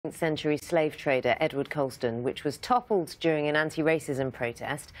19th century slave trader Edward Colston, which was toppled during an anti-racism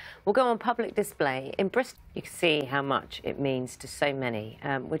protest, will go on public display in Bristol. You can see how much it means to so many.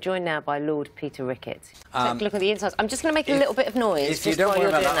 We're joined now by Lord Peter Rickett. Take a look at the insides. I'm just going to make a little bit of noise. If you don't worry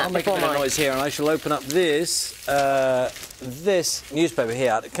about that, I'll make a bit of noise here, and I shall open up this this newspaper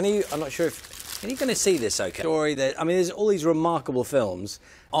here. I'm not sure if... Are you going to see this okay? Story that, I mean, there's all these remarkable films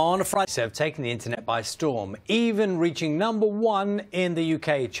on a Friday have taken the internet by storm, even reaching #1 in the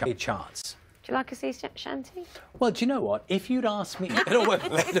UK charts. Do you like a sea shanty? Well, do you know what? If you'd asked me...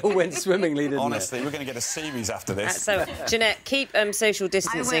 it all went swimmingly, didn't Honestly, it? we're going to get a series after this. So, Jeanette, keep social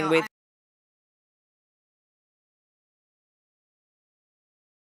distancing with...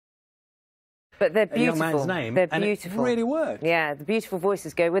 But they're beautiful. A young man's name. They're and beautiful. It really worked. Yeah, the beautiful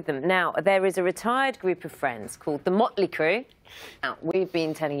voices go with them. Now, there is a retired group of friends called the Motley Crew. Now, we've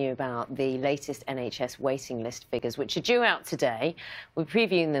been telling you about the latest NHS waiting list figures, which are due out today. We're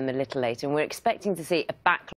previewing them a little later, and we're expecting to see a backlog.